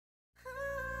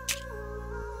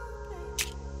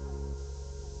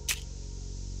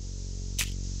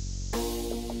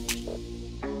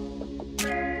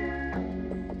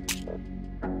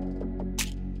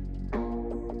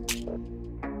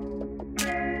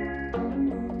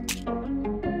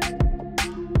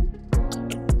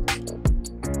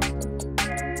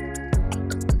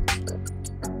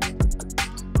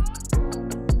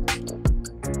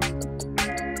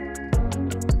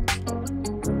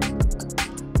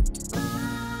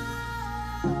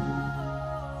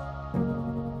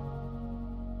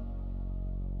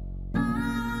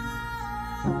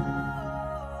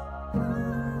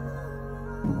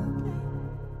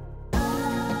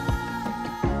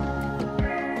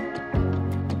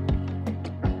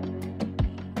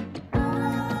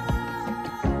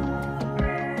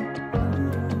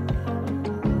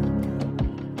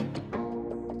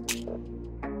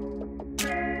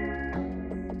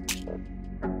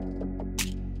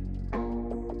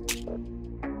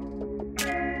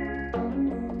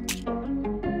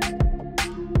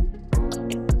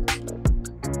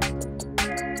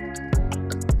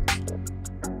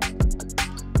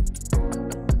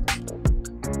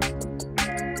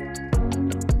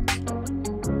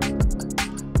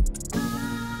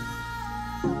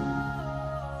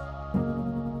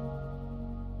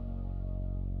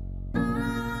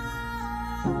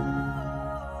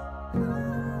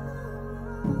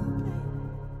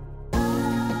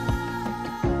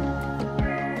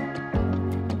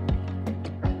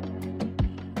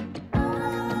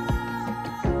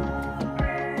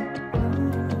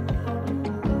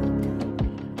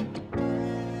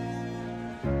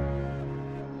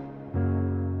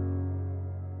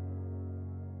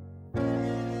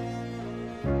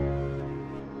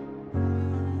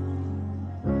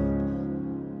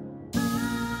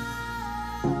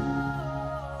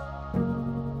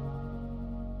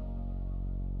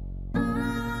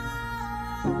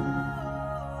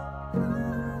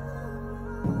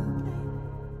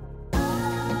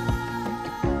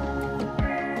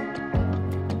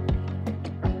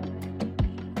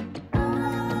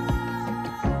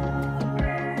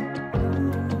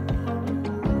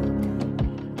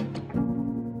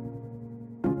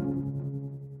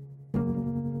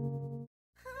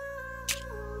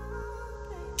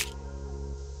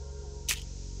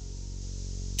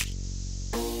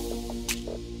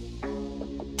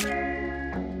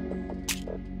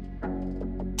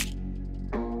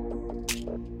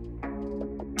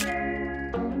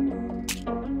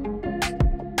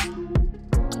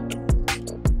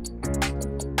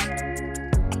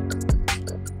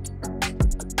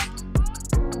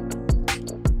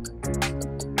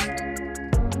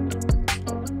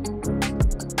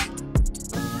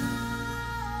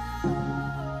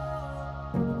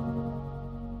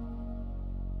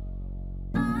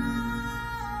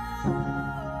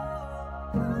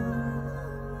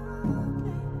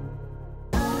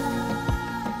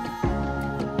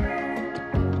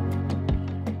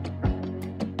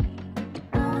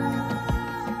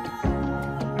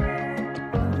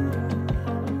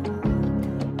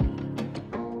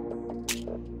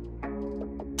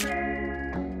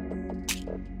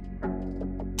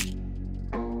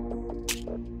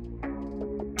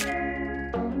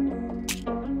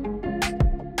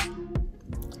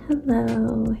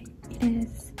Hello, it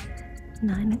is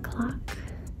 9 o'clock,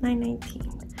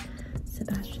 9:19.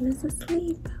 Sebastian is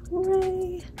asleep.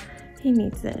 Hooray! He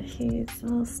needs it. He's a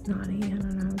little snotty. I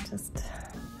don't know, just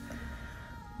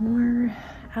more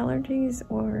allergies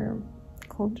or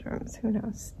cold germs. Who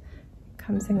knows?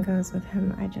 Comes and goes with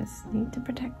him. I just need to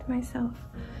protect myself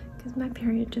because my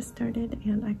period just started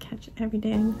and I catch every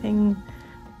dang thing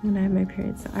when I have my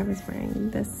period. So I was wearing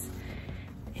this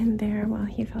in there while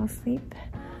he fell asleep.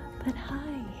 But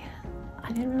hi,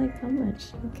 I didn't really film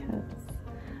much because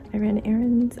I ran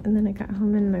errands and then I got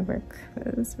home and my work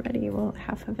was ready, well,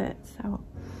 half of it, so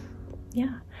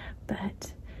yeah.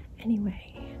 But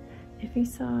anyway, if you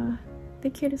saw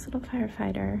the cutest little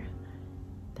firefighter,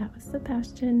 that was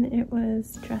Sebastian. It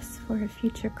was dressed for a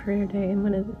future career day, and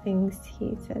one of the things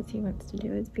he says he wants to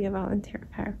do is be a volunteer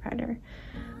firefighter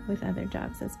with other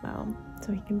jobs as well,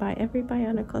 so he can buy every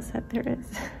Bionicle set there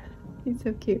is. He's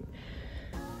so cute.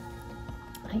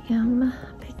 I am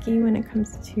picky when it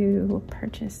comes to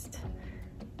purchased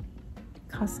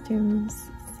costumes,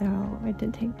 so it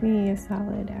did take me a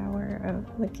solid hour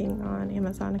of looking on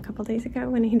Amazon a couple days ago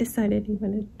when he decided he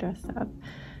wanted to dress up.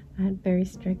 I had very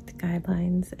strict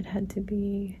guidelines. It had to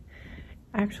be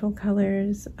actual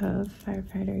colors of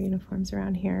firefighter uniforms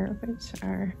around here, which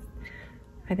are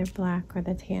either black or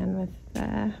the tan with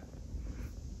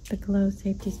the glow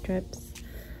safety strips,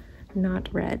 not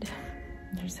red.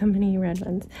 There's so many red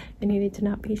ones. It needed to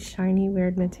not be shiny,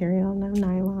 weird material, no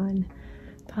nylon.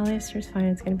 Polyester is fine,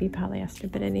 it's gonna be polyester,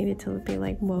 but it needed to be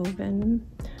like woven,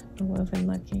 or woven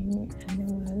looking, and it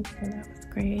was, so that was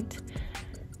great.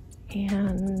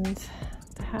 And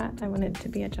the hat, I wanted to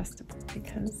be adjustable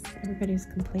because everybody was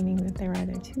complaining that they were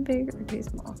either too big or too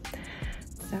small.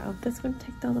 So this one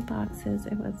ticked all the boxes.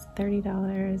 It was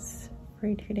 $30,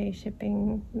 free 2-day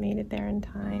shipping, made it there in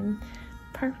time.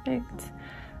 Perfect.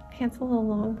 Pants a little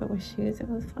long, but with shoes it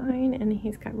was fine, and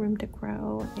he's got room to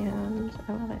grow, and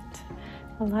I love it.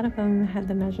 A lot of them had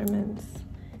the measurements,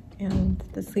 and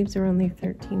the sleeves are only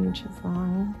 13 inches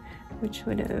long, which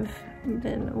would have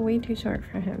been way too short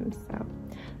for him, so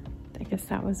I guess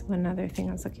that was one other thing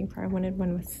I was looking for. I wanted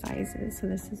one with sizes, so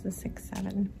this is a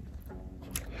 6'7".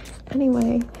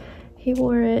 Anyway, he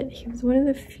wore it. He was one of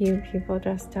the few people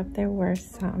dressed up. There were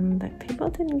some, but people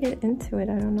didn't get into it.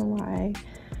 I don't know why.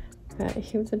 But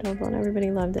he was adorable and everybody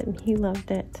loved it and he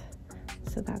loved it,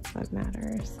 so that's what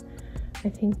matters. I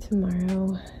think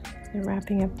tomorrow they're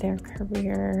wrapping up their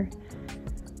career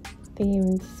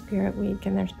themed Spirit Week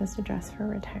and they're supposed to dress for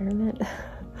retirement.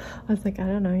 I was like, I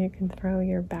don't know, you can throw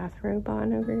your bathrobe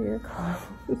on over your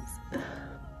clothes.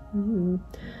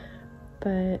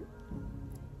 But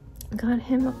got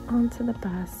him onto the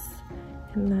bus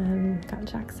and then got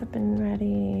Jax up and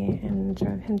ready and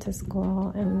drove him to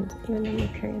school, and even though my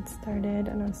period started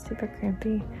and I was super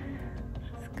crampy,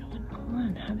 what's going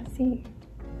on? How does he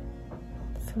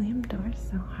slam doors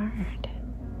so hard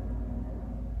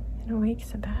and wake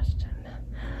Sebastian?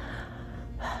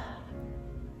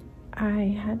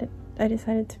 I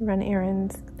decided to run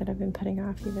errands that I've been putting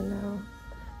off even though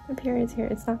my period's here.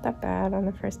 It's not that bad. On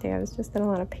the first day I was just in a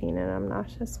lot of pain and I'm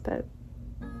nauseous, but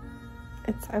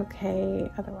it's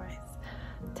okay otherwise.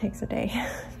 It takes a day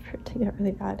for it to get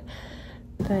really bad.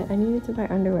 But I needed to buy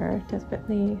underwear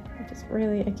desperately.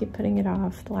 I keep putting it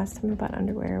off. The last time I bought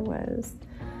underwear was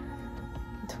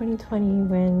 2020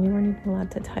 when you weren't even allowed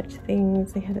to touch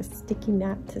things. They had a sticky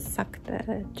mat to suck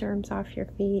the germs off your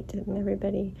feet and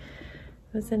everybody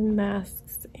was in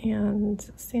masks and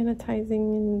sanitizing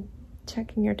and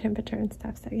checking your temperature and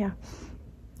stuff. So yeah.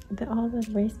 All the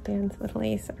waistbands with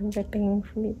lace are ripping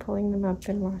from me pulling them up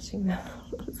and washing them.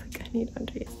 I was like, I need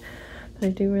undies. But I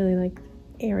do really like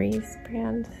Aries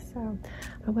brand, so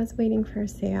I was waiting for a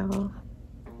sale.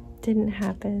 Didn't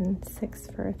happen. 6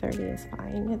 for $30 is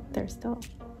fine. They're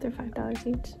 $5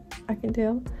 each. I can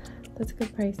do. That's a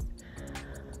good price.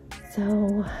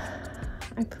 So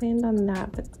I planned on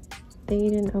that, but they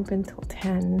didn't open till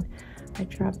 10. I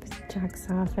dropped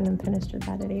Jax off and I'm finished with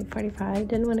that at 8:45.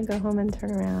 Didn't want to go home and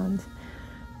turn around,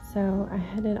 so I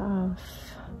headed off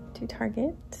to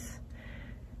Target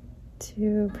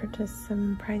to purchase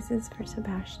some prizes for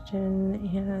Sebastian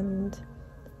and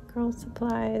girl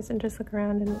supplies and just look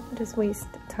around and just waste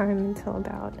time until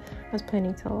about, I was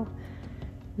planning till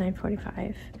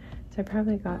 9:45, so I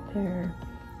probably got there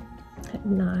at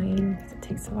 9 because it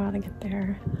takes a while to get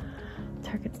there.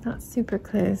 Target's not super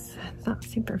close, it's not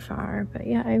super far, but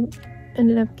yeah, I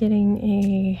ended up getting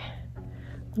a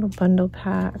little bundle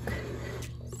pack.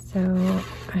 So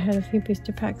I had a few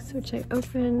booster packs which I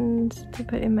opened to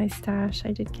put in my stash.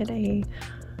 I did get a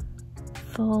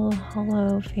full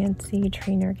hollow fancy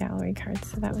trainer gallery cards,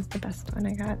 so that was the best one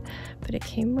I got. But it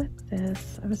came with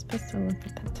this. I was supposed to look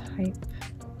at the type.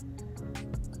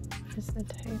 What is the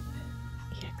type?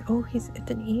 EX. Oh, it's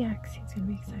an EX. He's gonna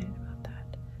be excited about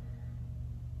that.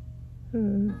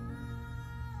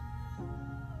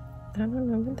 I don't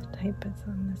know what the type is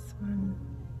on this one.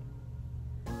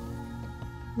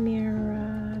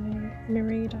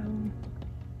 Mudane.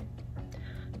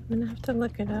 I'm gonna have to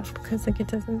look it up because like it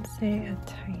doesn't say a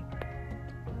type,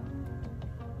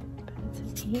 but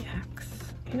it's an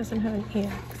EX. He doesn't have an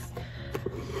EX.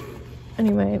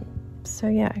 Anyway, so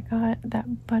yeah, I got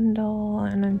that bundle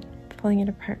and I'm pulling it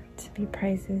apart to be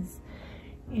prices.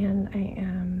 And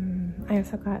I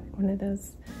also got one of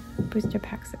those booster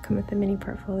packs that come with the mini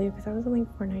portfolio because that was only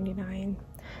 $4.99.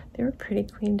 They were pretty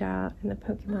cleaned out, and the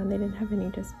Pokemon, they didn't have any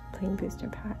just plain booster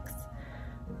packs.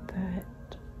 But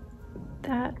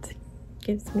that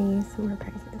gives me some more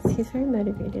prizes. He's very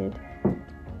motivated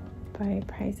by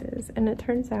prizes, and it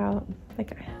turns out,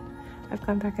 like, I've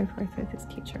gone back and forth with his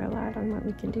teacher a lot on what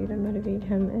we can do to motivate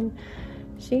him, and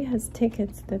she has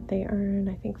tickets that they earn,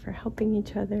 I think, for helping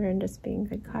each other and just being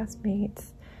good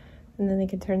classmates. And then they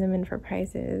can turn them in for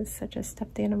prizes, such as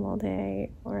stuffed animal day,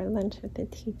 or lunch with the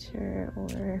teacher,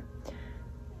 or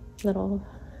little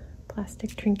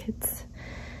plastic trinkets.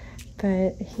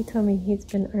 But he told me he's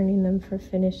been earning them for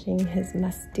finishing his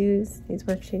must-dos, these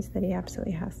worksheets that he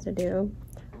absolutely has to do,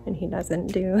 and he doesn't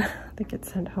do, that get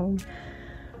sent home.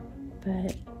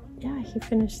 But yeah, he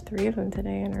finished 3 of them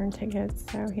today and earned tickets,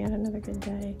 so he had another good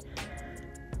day.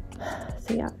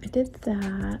 So yeah, I did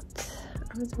that.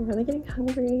 I was really getting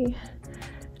hungry,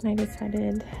 and I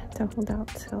decided to hold out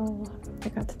till I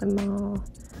got to the mall.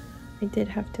 I did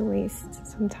have to waste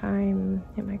some time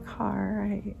in my car.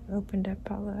 I opened up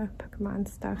all the Pokemon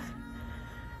stuff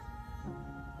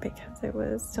because it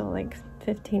was still like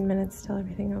 15 minutes till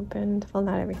everything opened. Well,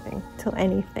 not everything, till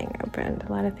anything opened.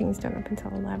 A lot of things don't open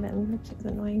till 11, which is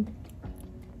annoying.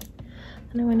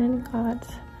 And I went in and got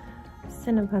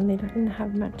Cinnabon. They didn't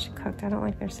have much cooked. I don't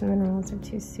like their cinnamon rolls. They're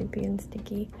too soupy and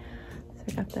sticky. So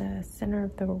I got the center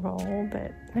of the roll,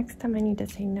 but next time I need to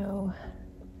say no.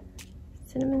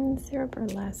 Cinnamon syrup or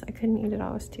less. I couldn't eat it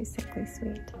all. It was too sickly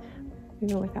sweet.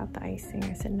 Even without the icing.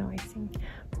 I said no icing.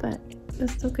 But it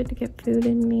was still good to get food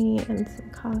in me and some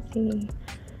coffee.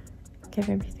 Give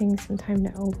everything some time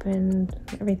to open,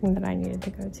 everything that I needed to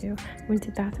go to. I went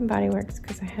to Bath & Body Works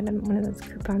because I had one of those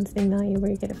coupons they mail you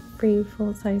where you get a free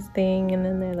full-size thing, and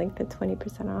then they're like the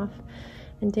 20% off.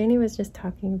 And Danny was just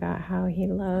talking about how he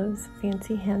loves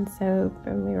fancy hand soap,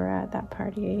 and we were at that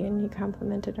party and he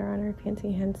complimented her on her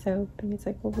fancy hand soap, and he's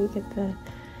like, well, we get the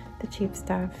cheap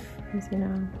stuff because, you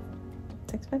know,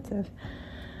 it's expensive.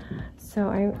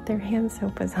 So their hand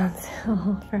soap was on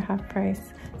sale for half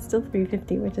price. Still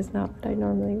 $3.50, which is not what I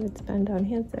normally would spend on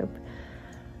hand soap.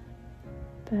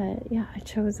 But yeah, I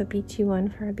chose a beachy one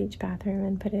for a beach bathroom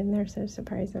and put it in there to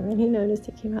surprise him. And he noticed,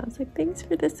 he came out, I was like, thanks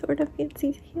for this sort of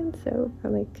fancy hand soap.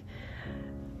 I'm like,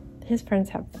 his friends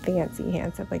have fancy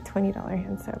hand soap, like $20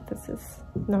 hand soap. This is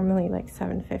normally like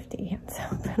 $7.50 hand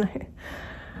soap,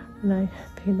 and I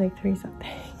paid like $3 something.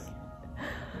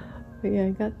 But yeah,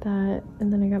 I got that,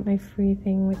 and then I got my free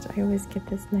thing, which I always get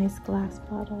this nice glass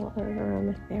bottle of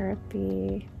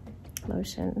aromatherapy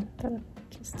lotion. I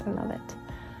love it.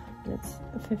 And it's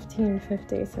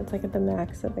 $15.50, so it's like at the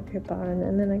max of the coupon.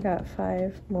 And then I got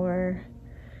 5 more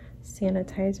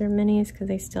sanitizer minis because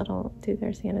they still don't do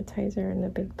their sanitizer in the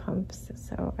big pumps.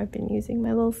 So I've been using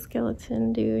my little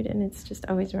skeleton dude, and it's just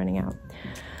always running out.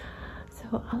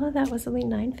 So all of that was only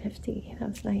 $9.50. That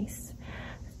was nice.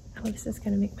 Oh, this is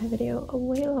gonna make my video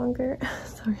way longer.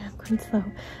 Sorry, I'm going slow.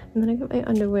 And then I got my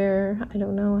underwear. I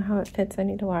don't know how it fits. I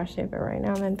need to wash it, but right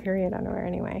now I'm in period underwear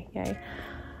anyway. Yay.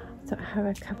 So I have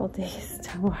a couple days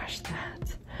to wash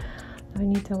that. I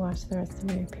need to wash the rest of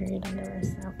my period underwear,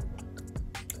 so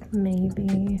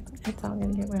maybe it's all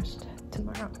gonna get washed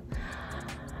tomorrow.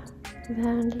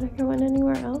 Then did I go in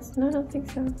anywhere else? No, I don't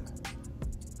think so.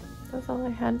 That's all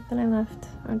I had. Then I left.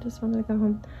 I just wanted to go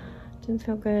home. Didn't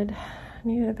feel good. I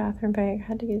needed a bathroom break. I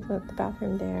had to use the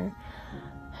bathroom there.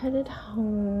 Headed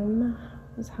home.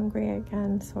 Was hungry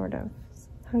again, sort of.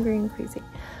 Hungry and queasy.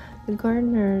 The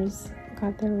gardeners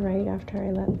got there right after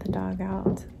I let the dog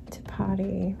out to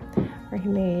potty, where he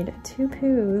made 2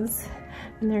 poos,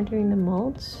 and they're doing the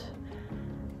mulch.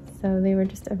 So they were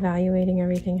just evaluating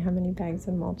everything, how many bags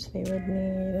of mulch they would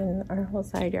need, and our whole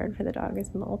side yard for the dog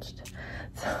is mulched.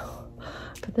 So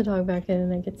put the dog back in,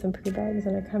 and I get some poo bags,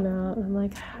 and I come out, and I'm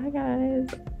like, hi guys,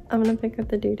 I'm gonna pick up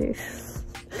the doo-doos.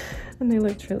 And they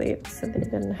looked relieved, so they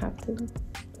didn't have to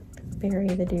bury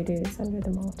the doo-doos under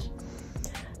the mulch.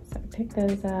 So I picked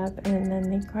those up, and then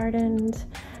they gardened,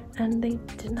 and they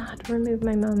did not remove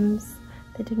my mums.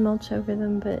 They did mulch over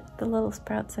them, but the little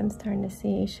sprouts I'm starting to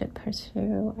see should push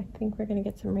through. I think we're gonna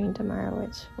get some rain tomorrow,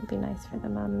 which will be nice for the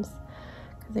mums,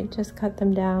 because they just cut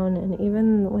them down, and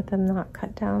even with them not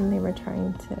cut down, they were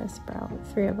trying to sprout.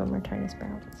 3 of them were trying to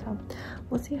sprout, so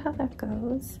we'll see how that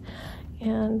goes.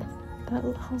 And that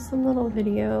wholesome little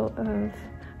video of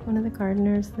one of the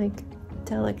gardeners like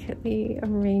delicately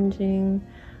arranging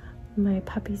my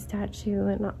puppy statue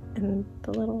and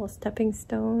the little stepping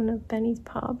stone of Benny's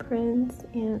paw prints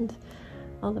and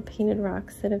all the painted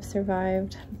rocks that have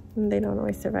survived. And they don't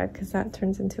always survive because that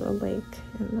turns into a lake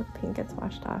and the paint gets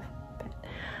washed off. But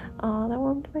oh, that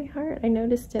warmed my heart. I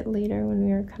noticed it later when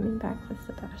we were coming back with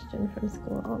Sebastian from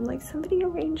school. I'm like, somebody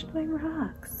arranged my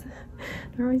rocks.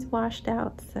 They're always washed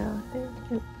out, so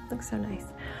it looks so nice.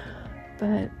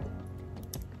 But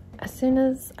as soon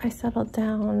as I settled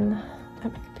down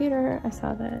at my computer, I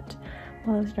saw that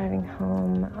while I was driving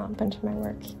home, a bunch of my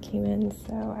work came in,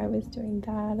 so I was doing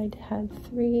that. I had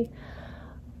 3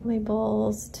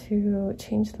 labels to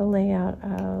change the layout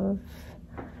of,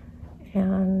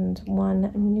 and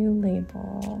 1 new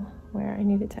label where I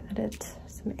needed to edit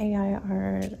some AI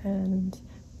art and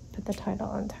put the title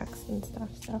on text and stuff.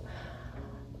 So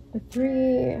the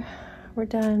 3 were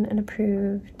done and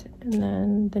approved, and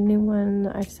then the new one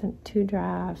I've sent 2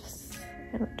 drafts,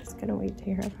 and I'm just gonna wait to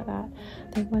hear for that.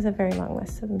 There was a very long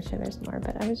list, so I'm sure there's more,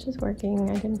 but I was just working.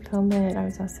 I didn't film it. I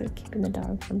was also keeping the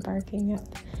dog from barking at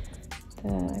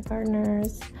the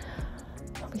gardeners.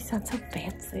 Oh, we sound so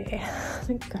fancy.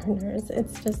 The gardeners,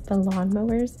 it's just the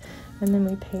lawnmowers, and then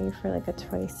we pay for like a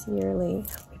twice yearly.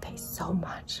 We pay so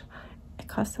much. It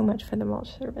costs so much for the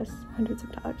mulch service, hundreds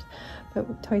of dollars,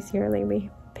 but twice yearly we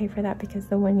pay for that, because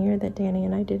the 1 year that Danny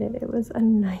and I did it, it was a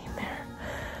nightmare.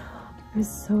 It was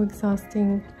so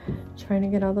exhausting trying to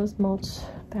get all those mulch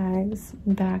bags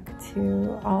back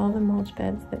to all the mulch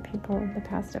beds that the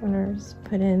past owners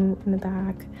put in the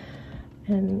back.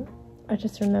 And I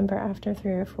just remember after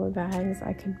 3 or 4 bags,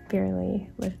 I could barely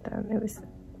lift them. It was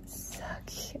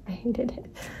sucky. I hated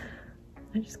it.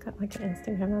 I just got like an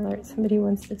Instagram alert. Somebody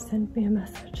wants to send me a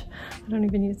message. I don't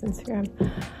even use Instagram.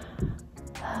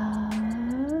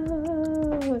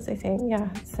 What was I saying?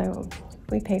 Yeah, so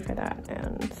we pay for that,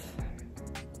 and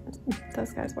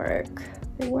those guys work.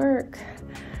 They work.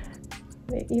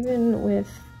 Even with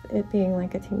it being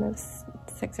like a team of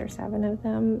 6 or 7 of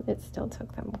them, it still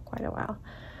took them quite a while.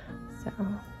 So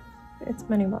it's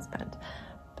money well spent.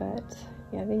 But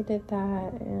yeah, they did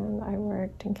that, and I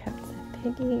worked and kept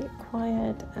Piggy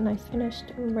quiet, and I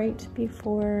finished right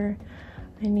before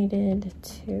I needed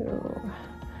to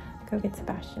go get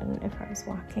Sebastian if I was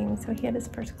walking. So he had his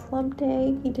first club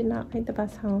day. He did not ride the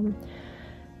bus home.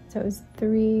 So it was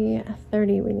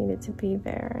 3:30 we needed to be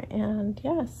there. And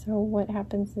yeah, so what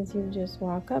happens is you just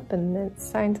walk up, and the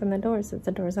signs on the door says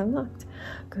the door's unlocked.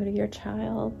 Go to your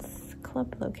child's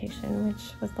club location,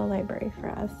 which was the library for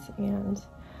us. And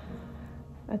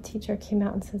a teacher came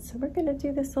out and said, so we're gonna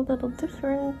do this a little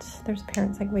different. There's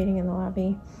parents like waiting in the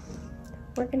lobby.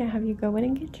 We're gonna have you go in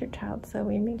and get your child, so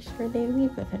we make sure they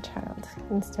leave with a child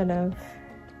instead of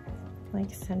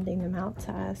like sending them out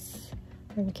to us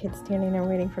and kids standing there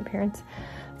waiting for parents.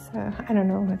 So I don't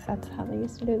know if that's how they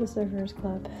used to do the Surfers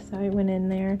Club. So I went in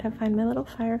there to find my little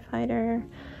firefighter,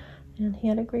 and he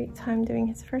had a great time doing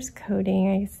his first coding.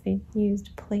 I guess they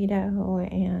used Play-Doh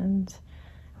and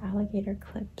alligator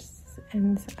clips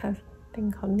and a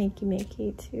thing called Makey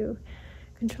Makey to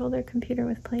control their computer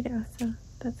with Play-Doh, so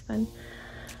that's fun.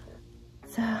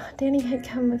 So Danny had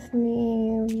come with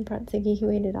me, we brought Ziggy, he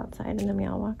waited outside, and then we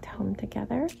all walked home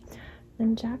together.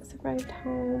 Then Jax arrived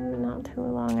home not too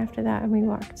long after that, and we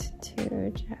walked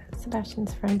to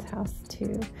Sebastian's friend's house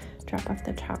to drop off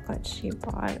the chocolate she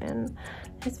bought. And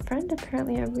his friend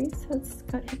apparently at recess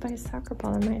got hit by a soccer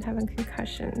ball and might have a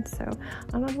concussion. So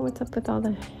I don't know what's up with all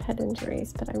the head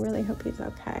injuries, but I really hope he's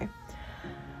okay.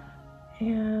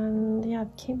 And yeah,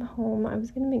 came home. I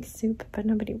was gonna make soup, but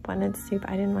nobody wanted soup.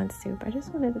 I didn't want soup. I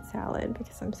just wanted a salad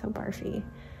because I'm so barfy.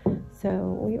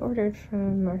 So we ordered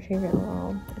from our favorite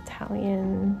little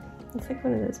Italian, it's like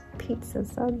one of those pizza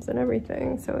subs and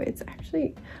everything. So it's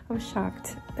actually, I was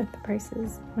shocked at the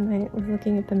prices when I was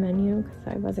looking at the menu because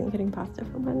I wasn't getting pasta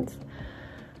for once.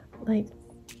 Like,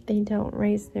 they don't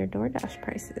raise their DoorDash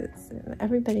prices.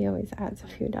 Everybody always adds a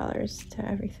few dollars to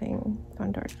everything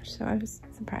on DoorDash, so I was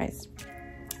surprised.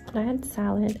 And I had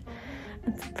salad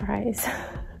and some fries.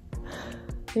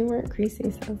 They weren't greasy,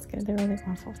 so it was good. They were like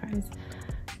waffle fries.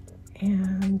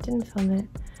 And didn't film it,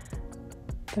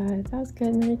 but that was good.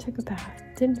 And then I took a bath.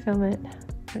 Didn't film it.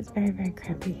 It was very, very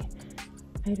crampy.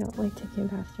 I don't like taking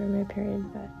baths during my period,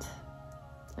 but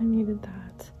I needed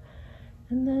that.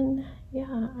 And then,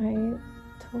 yeah, I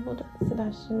told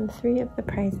Sebastian 3 of the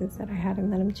prizes that I had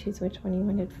and let him choose which one he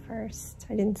wanted first.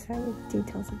 I didn't say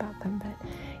details about them, but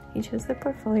he chose the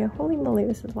portfolio. Holy moly,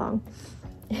 this is long.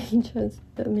 He chose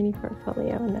the mini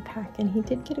portfolio in the pack, and he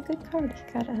did get a good card.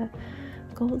 He got a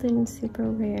golden super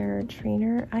rare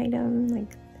trainer item,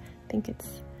 like I think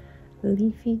it's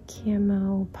leafy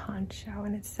camo poncho,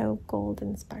 and it's so gold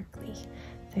and sparkly.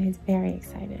 So he's very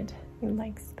excited. He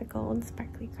likes the gold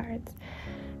sparkly cards.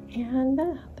 And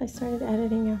I started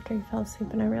editing after he fell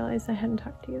asleep, and I realized I hadn't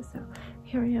talked to you, so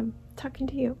here I am talking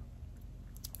to you.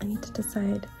 I need to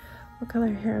decide what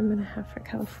color hair I'm gonna have for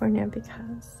California,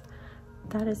 because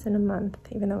that is in a month,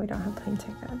 even though we don't have plane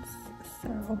tickets.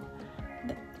 So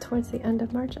towards the end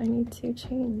of March, I need to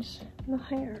change the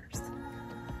hairs.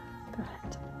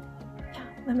 But yeah,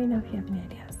 let me know if you have any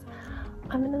ideas.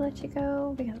 I'm gonna let you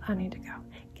go because I need to go.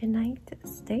 Good night,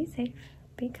 stay safe,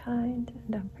 be kind,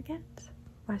 and don't forget,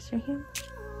 wash your hands.